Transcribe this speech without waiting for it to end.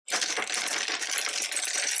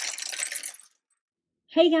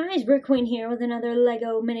Hey guys, BrickQueen here with another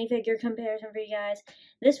Lego minifigure comparison for you guys.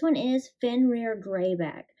 This one is Fenrir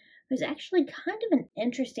Greyback, who's actually kind of an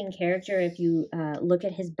interesting character if you look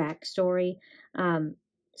at his backstory.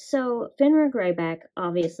 So Fenrir Greyback,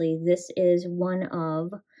 obviously, this is one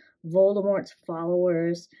of Voldemort's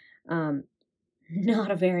followers.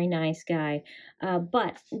 Not a very nice guy,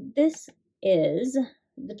 but this is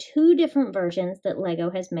the two different versions that Lego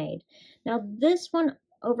has made. Now this one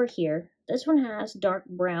over here, this one has dark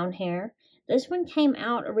brown hair. This one came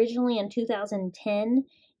out originally in 2010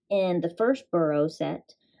 in the first Burrow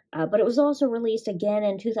set, but it was also released again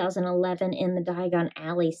in 2011 in the Diagon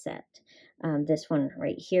Alley set. This one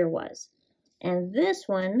right here was. And this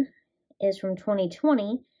one is from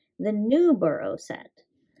 2020, the new Burrow set.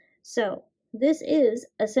 So this is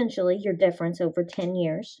essentially your difference over 10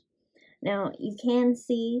 years. Now, you can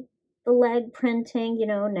see the leg printing. You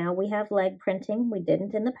know, now we have leg printing. We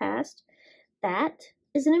didn't in the past. That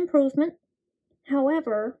is an improvement.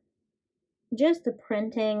 However, just the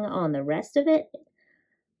printing on the rest of it,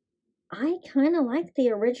 I kind of like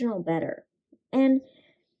the original better. And,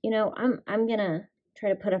 you know, I'm going to try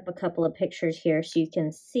to put up a couple of pictures here so you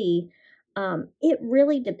can see. It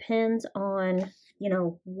really depends on, you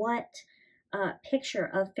know, what picture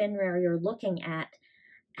of Fenrir you're looking at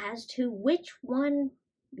as to which one,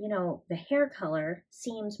 you know, the hair color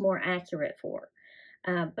seems more accurate for.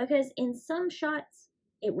 Because in some shots,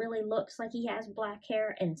 it really looks like he has black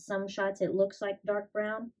hair, and some shots it looks like dark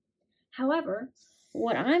brown. However,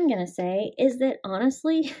 what I'm going to say is that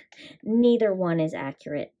honestly, neither one is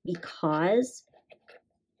accurate because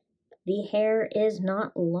the hair is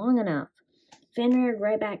not long enough. Fenrir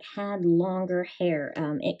Greyback had longer hair.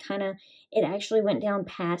 It actually went down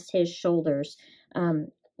past his shoulders.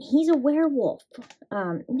 He's a werewolf.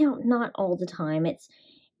 No, not all the time.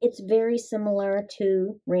 It's very similar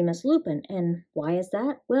to Remus Lupin. And why is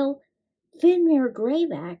that? Well, Fenrir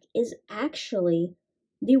Greyback is actually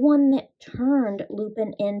the one that turned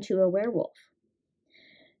Lupin into a werewolf.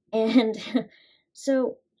 And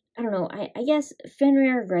so, I don't know, I guess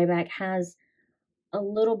Fenrir Greyback has a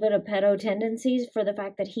little bit of pedo tendencies for the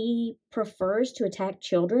fact that he prefers to attack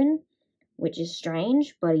children, which is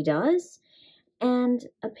strange, but he does. And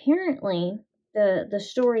apparently, the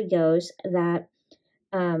story goes that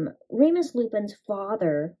Remus Lupin's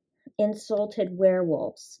father insulted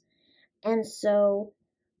werewolves. And so,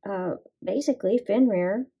 basically,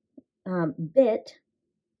 Fenrir bit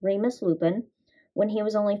Remus Lupin when he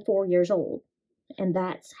was only 4 years old. And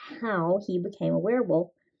that's how he became a werewolf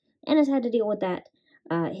and has had to deal with that,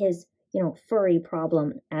 his, you know, furry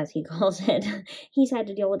problem, as he calls it. He's had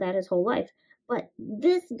to deal with that his whole life. But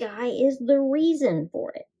this guy is the reason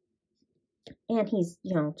for it. And he's,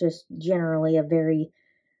 you know, just generally a very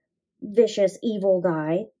vicious, evil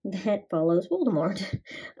guy that follows Voldemort.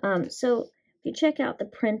 So if you check out the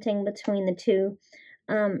printing between the two,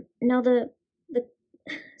 now the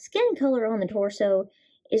skin color on the torso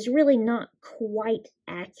is really not quite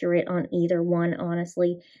accurate on either one,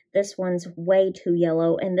 honestly. This one's way too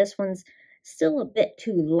yellow, and this one's still a bit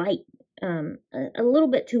too light, a little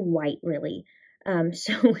bit too white, really.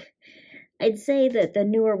 So I'd say that the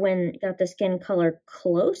newer one got the skin color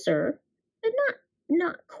closer, but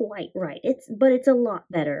not quite right. But it's a lot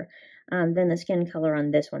better than the skin color on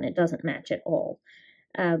this one. It doesn't match at all.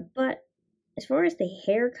 But as far as the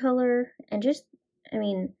hair color and just, I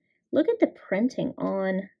mean, look at the printing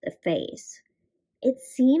on the face. It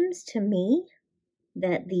seems to me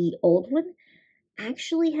that the old one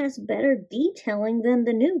actually has better detailing than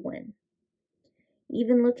the new one.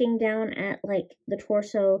 Even looking down at, like, the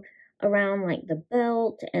torso around, like, the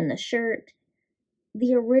belt and the shirt,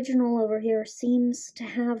 the original over here seems to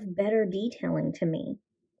have better detailing to me.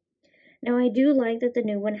 Now, I do like that the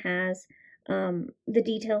new one has the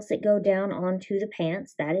details that go down onto the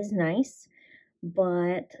pants. That is nice.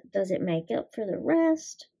 But does it make up for the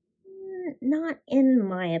rest? Not in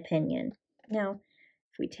my opinion. Now,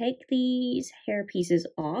 if we take these hair pieces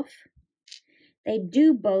off, they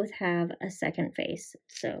do both have a second face.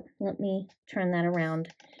 So let me turn that around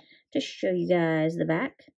to show you guys the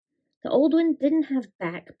back. The old one didn't have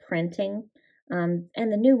back printing, and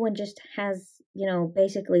the new one just has, you know,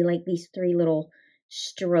 basically like these three little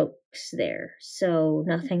strokes there. So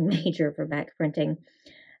nothing major for back printing.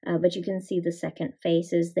 But you can see the second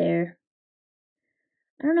face is there.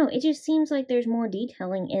 I don't know, it just seems like there's more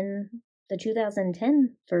detailing in the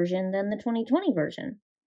 2010 version than the 2020 version,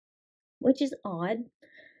 which is odd.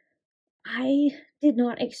 I did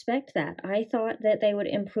not expect that. I thought that they would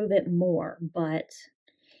improve it more, but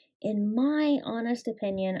in my honest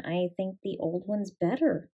opinion, I think the old one's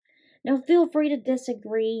better. Now, feel free to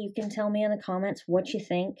disagree. You can tell me in the comments what you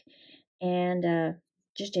think, and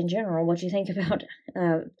just in general, what you think about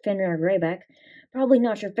Fenrir Greyback. Probably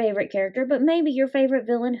not your favorite character, but maybe your favorite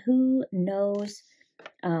villain. Who knows?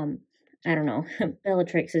 I don't know.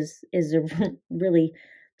 Bellatrix is a really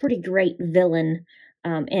pretty great villain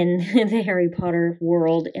in the Harry Potter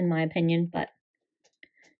world, in my opinion, but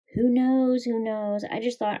who knows? Who knows? I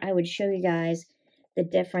just thought I would show you guys the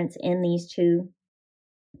difference in these two,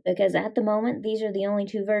 because at the moment, these are the only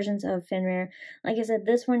two versions of Fenrir. Like I said,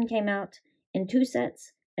 this one came out in 2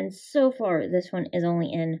 sets, and so far, this one is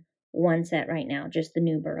only in 1 set right now, just the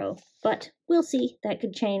new Burrow. But we'll see. That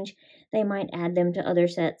could change. They might add them to other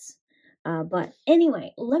sets. But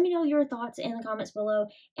anyway, let me know your thoughts in the comments below.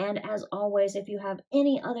 And as always, if you have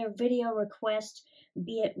any other video requests,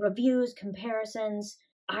 be it reviews, comparisons,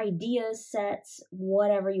 ideas, sets,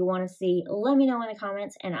 whatever you want to see, let me know in the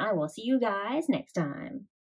comments, and I will see you guys next time.